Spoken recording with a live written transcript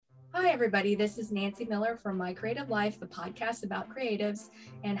Hi, everybody. This is Nancy Miller from My Creative Life, the podcast about creatives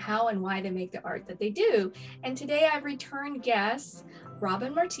and how and why they make the art that they do. And today I've returned guest,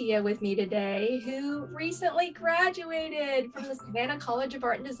 Robin Martilla, with me today, who recently graduated from the Savannah College of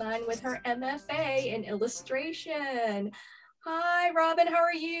Art and Design with her MFA in illustration. Hi, Robin. How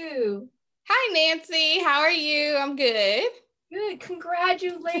are you? Hi, Nancy. How are you? I'm good. Good.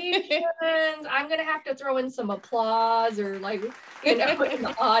 Congratulations. I'm going to have to throw in some applause or in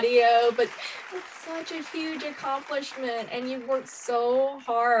the audio, but it's such a huge accomplishment and you've worked so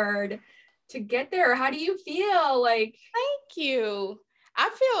hard to get there. How do you feel? Thank you. I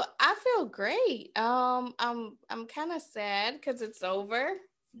feel great. I'm kind of sad because it's over.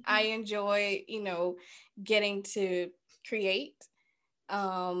 I enjoy, getting to create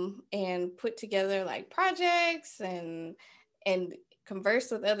and put together like projects and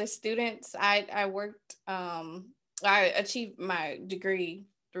converse with other students. I achieved my degree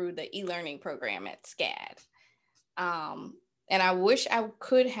through the e-learning program at SCAD. And I wish I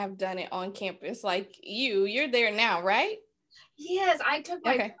could have done it on campus like you. You're there now, right? Yes, I took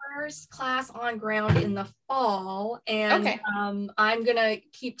my first class on ground in the fall, and I'm gonna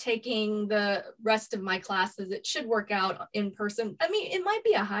keep taking the rest of my classes. It should work out in person. I mean, it might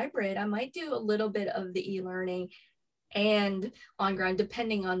be a hybrid. I might do a little bit of the e-learning and on ground,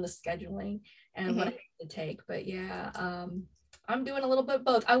 depending on the scheduling and what I have to take. But yeah, I'm doing a little bit of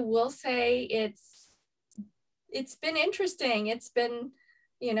both. I will say it's been interesting. It's been,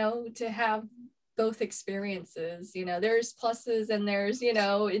 to have both experiences. There's pluses and there's,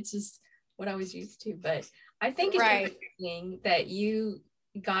 it's just what I was used to. But I think it's interesting that you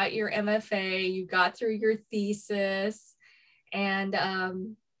got your MFA, you got through your thesis, and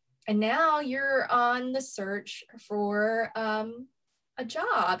now you're on the search for a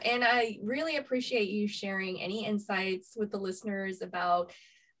job. And I really appreciate you sharing any insights with the listeners about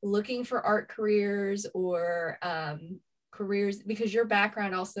looking for art careers or careers, because your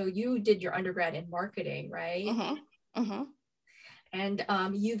background also, you did your undergrad in marketing, right? And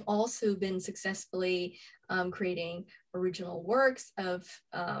you've also been successfully creating original works of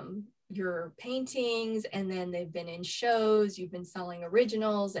your paintings, and then they've been in shows, you've been selling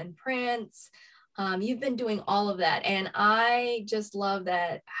originals and prints. You've been doing all of that. And I just love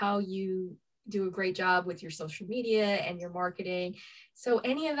that, how you do a great job with your social media and your marketing. So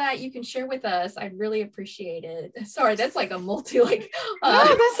any of that you can share with us, I'd really appreciate it. Sorry, that's like a sorry.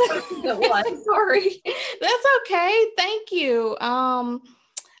 That's okay. Thank you.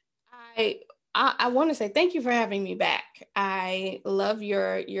 I want to say thank you for having me back. I love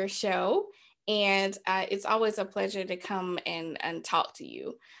your show, and it's always a pleasure to come and talk to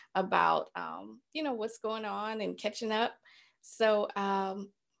you about what's going on and catching up. So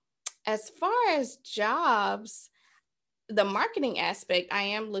as far as jobs, the marketing aspect, I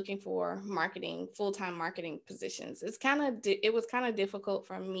am looking for full-time marketing positions. It was kind of difficult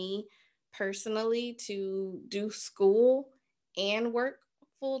for me personally to do school and work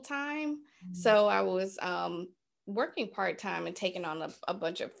full-time. So I was working part-time and taking on a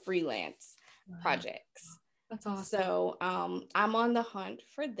bunch of freelance projects. That's awesome. So I'm on the hunt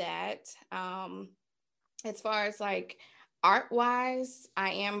for that. As far as like art-wise, I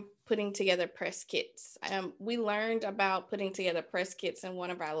am putting together press kits. We learned about putting together press kits in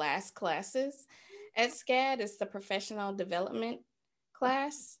one of our last classes at SCAD. It's the professional development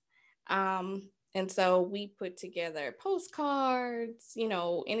class. And so we put together postcards,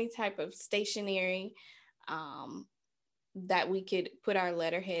 any type of stationery that we could put our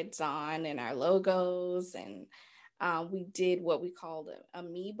letterheads on and our logos. And we did what we called a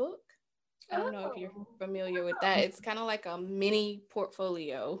me book. I don't know if you're familiar with that. It's kind of like a mini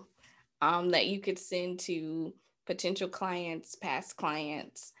portfolio that you could send to potential clients, past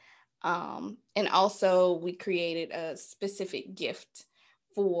clients. And also we created a specific gift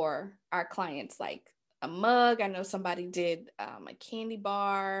for our clients, like a mug. I know somebody did a candy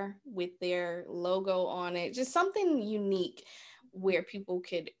bar with their logo on it, just something unique where people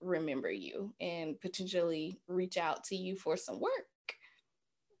could remember you and potentially reach out to you for some work.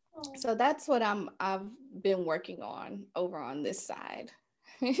 So that's what I've been working on over on this side.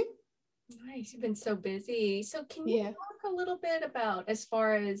 Nice. You've been so busy. So can you talk a little bit about, as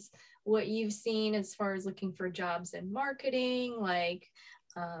far as what you've seen as far as looking for jobs in marketing, like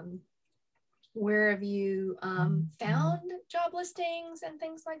where have you found job listings and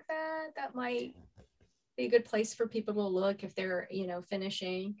things like that? That might be a good place for people to look if they're,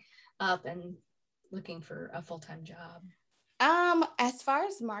 finishing up and looking for a full-time job. As far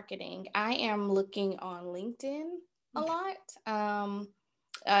as marketing, I am looking on LinkedIn a lot.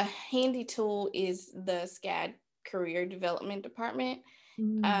 A handy tool is the SCAD Career Development Department.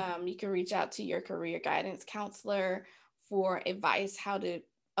 You can reach out to your career guidance counselor for advice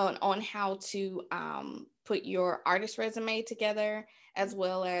on how to put your artist resume together, as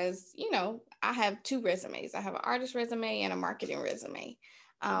well as, I have 2 resumes. I have an artist resume and a marketing resume.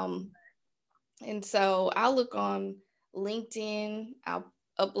 And so I'll look on LinkedIn. I'll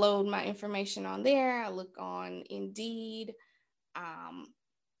upload my information on there. I look on Indeed. And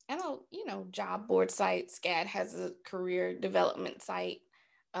I'll, job board site. SCAD has a career development site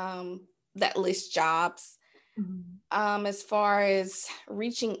that lists jobs. As far as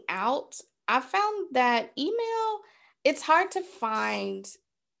reaching out, I found that email, it's hard to find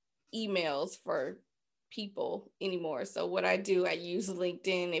emails for people anymore. So what I do, I use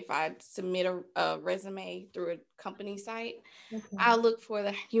LinkedIn. If I submit a resume through a company site, I look for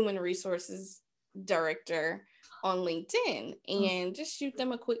the human resources director on LinkedIn and just shoot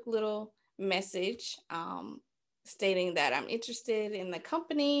them a quick little message stating that I'm interested in the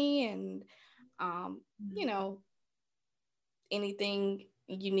company and, anything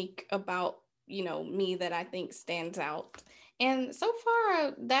unique about, me that I think stands out. And so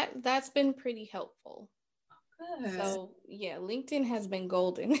far that's been pretty helpful. Good. So yeah, LinkedIn has been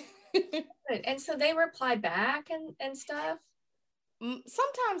golden. Good. And so they reply back and stuff?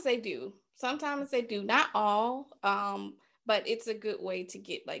 Sometimes they do. Not all, but it's a good way to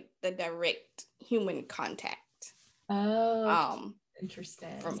get like the direct human contact. Oh,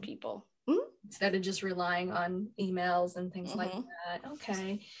 interesting. From people. Instead of just relying on emails and things like that.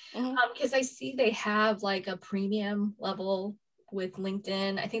 Okay. Because I see they have like a premium level with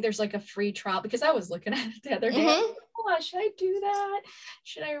LinkedIn. I think there's like a free trial, because I was looking at it the other day. Oh, should I do that?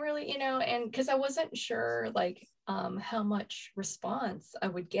 Should I really, and because I wasn't sure like how much response I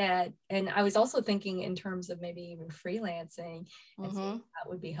would get. And I was also thinking in terms of maybe even freelancing, and so that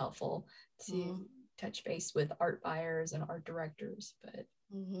would be helpful to touch base with art buyers and art directors. But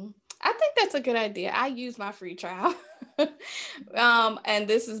I think that's a good idea. I use my free trial. And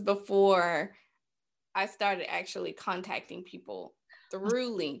this is before I started actually contacting people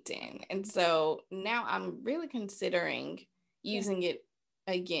through LinkedIn. And so now I'm really considering using it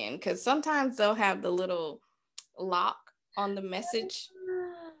again, because sometimes they'll have the little lock on the message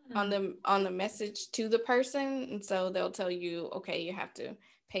on the message to the person. And so they'll tell you, okay, you have to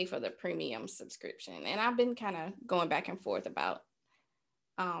pay for the premium subscription. And I've been kind of going back and forth about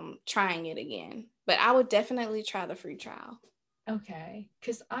trying it again, but I would definitely try the free trial. Okay.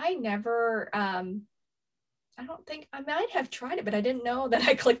 Because I never, I don't think, I might have tried it, but I didn't know that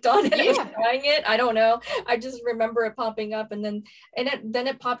I clicked on it. I was trying it. I don't know. I just remember it popping up, and then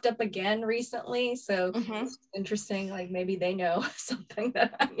it popped up again recently. So it's interesting. Like maybe they know something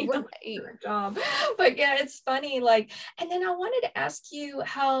that I need to do a job. But yeah, it's funny. Like, and then I wanted to ask you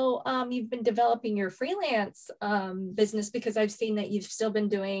how you've been developing your freelance business, because I've seen that you've still been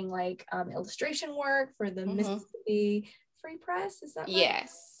doing like illustration work for the Mississippi Free Press, is that right?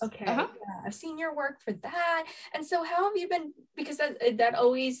 Yes. Okay. Yeah, I've seen your work for that. And so how have you been, because that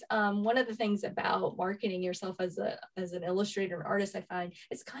always one of the things about marketing yourself as an illustrator and artist, I find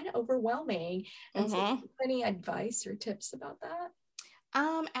it's kind of overwhelming. And so any advice or tips about that?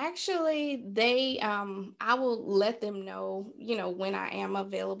 Actually, I will let them know, when I am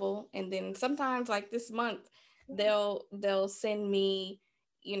available. And then sometimes like this month, they'll send me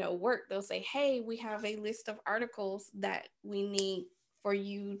work. They'll say, hey, we have a list of articles that we need for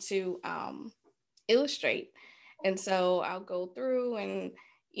you to illustrate. And so I'll go through and,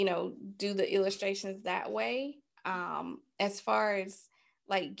 do the illustrations that way. As far as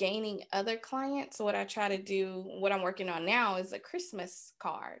like gaining other clients, what I try to do, what I'm working on now is a Christmas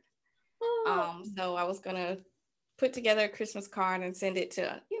card. So I was going to put together a Christmas card and send it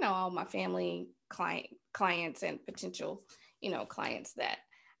to, all my family clients and potential, clients that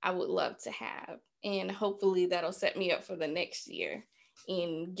I would love to have. And hopefully that'll set me up for the next year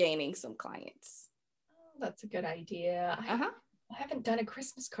in gaining some clients. Oh, that's a good idea. I haven't done a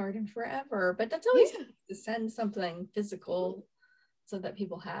Christmas card in forever, but that's always nice to send something physical so that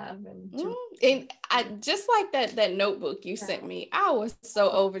people have. And I just like that notebook you sent me. I was so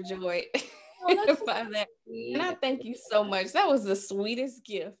overjoyed by that. And I thank you so much. That was the sweetest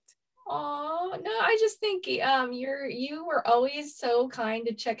gift. Oh no, I just think you were always so kind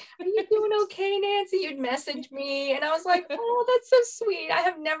to check. Are you doing okay, Nancy? You'd message me, and I was like, oh, that's so sweet. I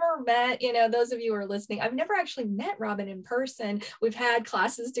have never met, those of you who are listening, I've never actually met Robin in person. We've had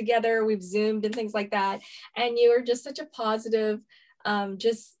classes together, we've Zoomed and things like that, and you are just such a positive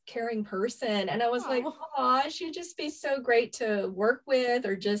just caring person. And I was like, oh, she'd just be so great to work with,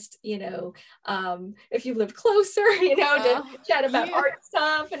 or just, if you live closer, to chat about art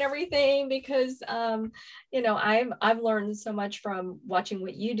stuff and everything, because, I've learned so much from watching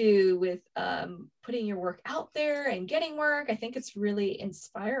what you do with putting your work out there and getting work. I think it's really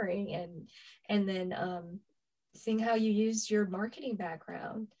inspiring, and then seeing how you use your marketing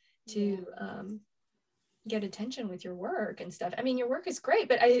background to get attention with your work and stuff. I mean, your work is great,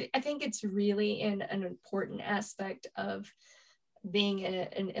 but I think it's really an important aspect of being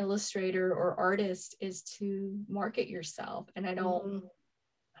an illustrator or artist is to market yourself. And I don't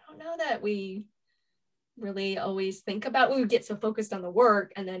know that we really always think about, we get so focused on the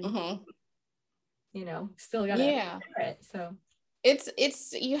work, and then still gotta share it. So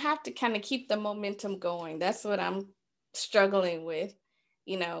it's you have to kind of keep the momentum going. That's what I'm struggling with,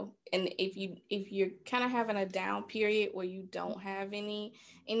 and if you're kind of having a down period where you don't have any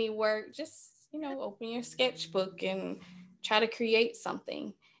work, just open your sketchbook and try to create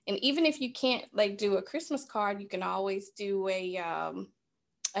something. And even if you can't like do a Christmas card, you can always do a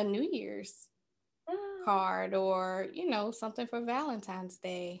New Year's card, or something for Valentine's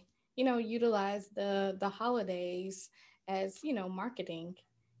Day. Utilize the holidays as marketing.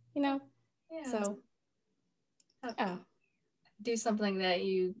 So do something that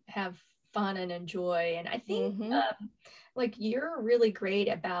you have fun and enjoy. And I think like you're really great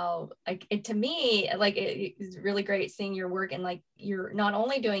about, like, to me, like it's really great seeing your work, and like you're not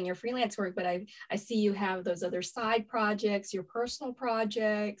only doing your freelance work, but I see you have those other side projects, your personal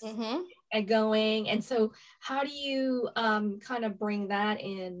projects and going. And so how do you kind of bring that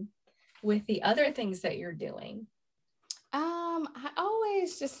in with the other things that you're doing? I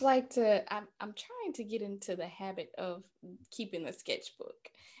always just like to, I'm trying to get into the habit of keeping a sketchbook,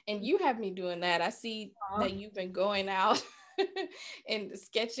 and you have me doing that. I see that you've been going out and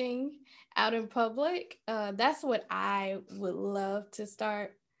sketching out in public. That's what I would love to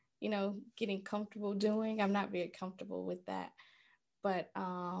start, getting comfortable doing. I'm not very comfortable with that, but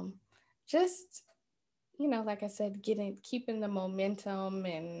just, like I said, keeping the momentum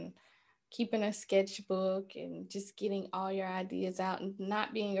and keeping a sketchbook and just getting all your ideas out, and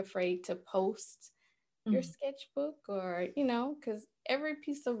not being afraid to post your sketchbook, or because every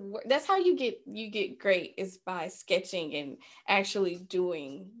piece of work, that's how you get great, is by sketching and actually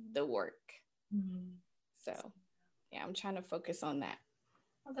doing the work. So yeah, I'm trying to focus on that.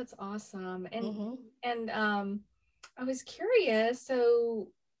 Oh, that's awesome. And I was curious, so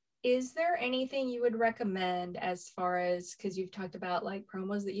is there anything you would recommend as far as, because you've talked about like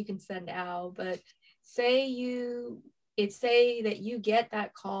promos that you can send out, but say that you get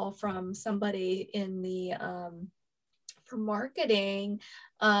that call from somebody in the for marketing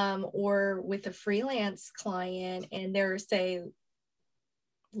or with a freelance client, and they're, say,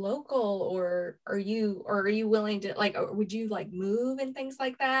 local, or are you willing to, like, would you like move and things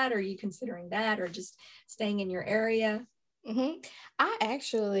like that? Are you considering that, or just staying in your area?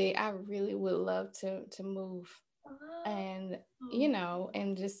 I really would love to move, and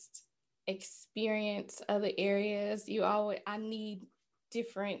and just experience other areas. I need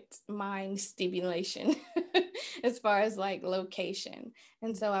different mind stimulation as far as like location.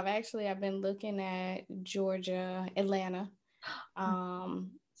 And so I've been looking at Georgia, Atlanta.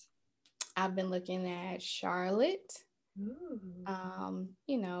 I've been looking at Charlotte.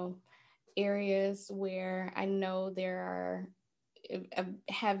 Areas where I know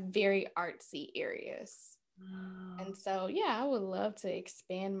have very artsy areas. And so I would love to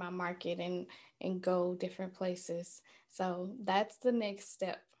expand my market and go different places. So that's the next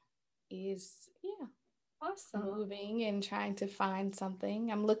step, is awesome, moving and trying to find something.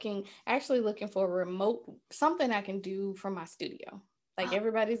 I'm actually looking for a remote, something I can do from my studio. Like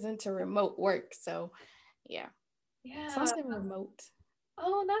everybody's into remote work, so something remote.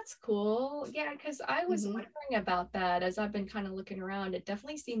 Oh, that's cool. Yeah, because I was wondering about that as I've been kind of looking around. It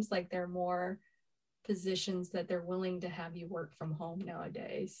definitely seems like there are more positions that they're willing to have you work from home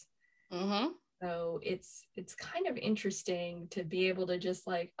nowadays. So it's kind of interesting to be able to just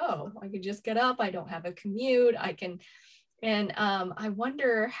like, oh, I could just get up. I don't have a commute. I can, and I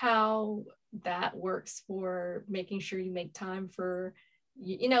wonder how that works for making sure you make time for,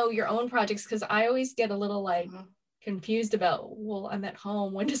 your own projects. Because I always get a little like confused about, well, I'm at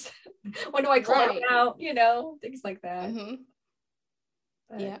home. When do I clock out? Things like that.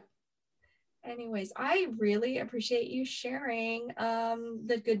 Yeah. Anyways, I really appreciate you sharing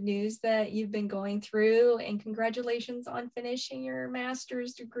the good news that you've been going through, and congratulations on finishing your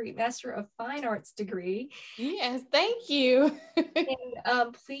master's degree, Master of Fine Arts degree. Yes, thank you.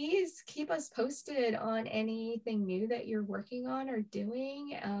 And please keep us posted on anything new that you're working on or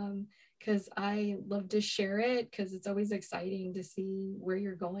doing, because I love to share it, because it's always exciting to see where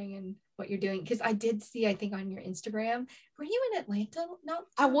you're going and what you're doing. Because I did see, I think on your Instagram, were you in Atlanta? No,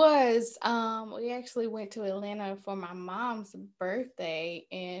 I was. We actually went to Atlanta for my mom's birthday,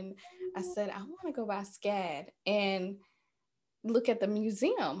 and I said I want to go by SCAD and look at the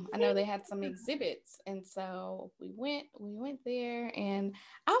museum. I know they had some exhibits, and so we went there, and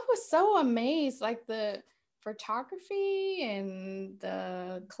I was so amazed, like the photography and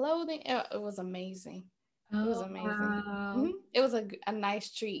the clothing. It was amazing. It was amazing. Wow. Mm-hmm. It was a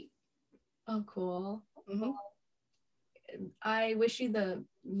nice treat. Oh, cool. Mm-hmm. I wish you the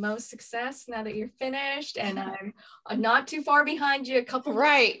most success now that you're finished, and I'm not too far behind you, a couple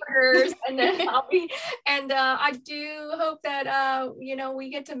right quarters, and then I'll be, and I do hope that we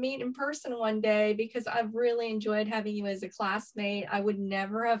get to meet in person one day, because I've really enjoyed having you as a classmate. I would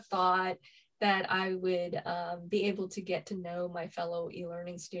never have thought that I would be able to get to know my fellow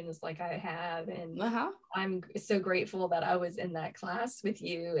e-learning students like I have, and I'm so grateful that I was in that class with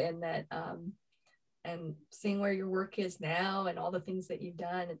you, and that and seeing where your work is now and all the things that you've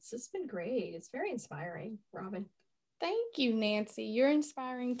done. It's just been great. It's very inspiring, Robin. Thank you, Nancy. You're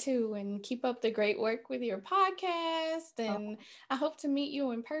inspiring too, and keep up the great work with your podcast. And I hope to meet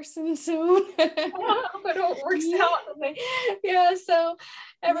you in person soon. I hope it all works out. Yeah. So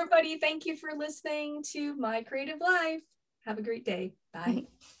everybody, thank you for listening to My Creative Life. Have a great day. Bye.